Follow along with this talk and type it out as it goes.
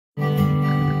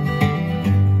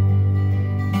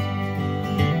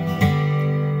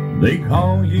They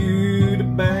call you the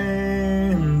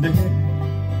bandit,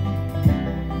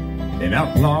 an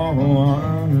outlaw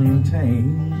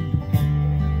untamed,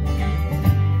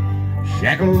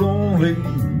 shackled only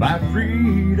by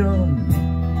freedom.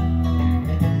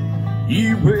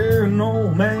 You wear no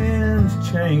man's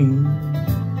chain.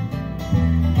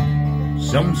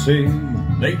 Some say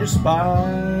they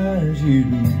despise you.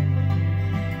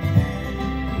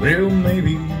 Well,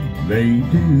 maybe they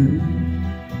do,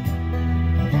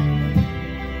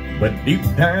 but deep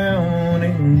down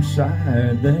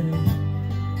inside they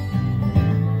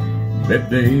bet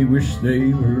they wish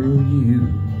they were you.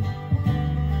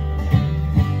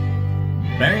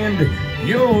 Bandit,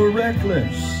 you're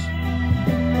reckless,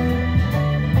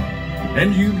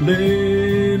 and you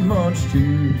live much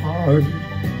too hard.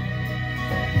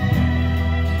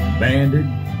 Bandit,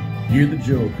 you're the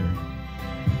joker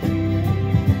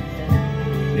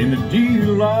in the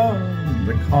deal of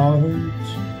the cards.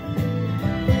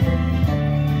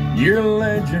 You're a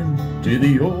legend to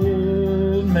the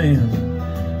old man,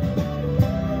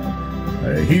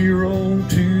 a hero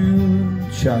to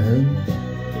the child.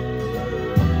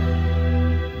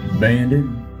 Bandit,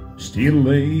 steal a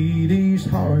lady's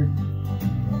heart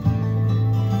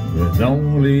with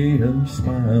only a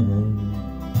smile.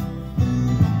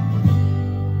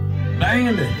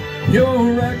 Bandit,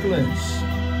 you're reckless,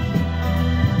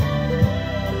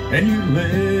 and you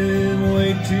live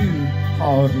way too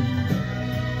hard.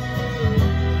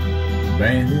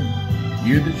 Bandit,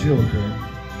 you're the joker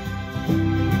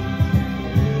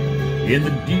in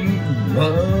the deal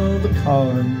of the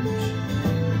cards.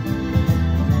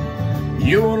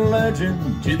 You're a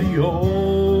legend to the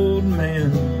old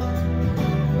man,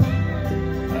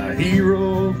 a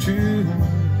hero to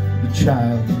the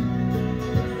child.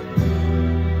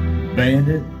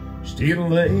 Bandit, steal a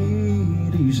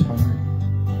lady's heart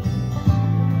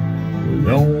with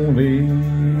only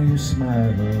a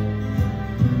smile.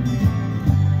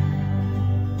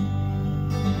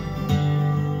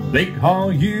 They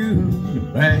call you the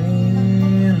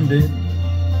bandit.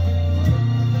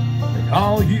 They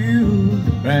call you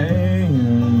the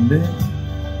bandit.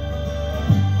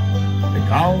 They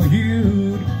call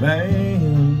you the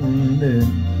bandit.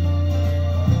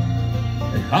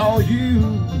 They call you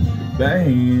the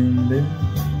bandit.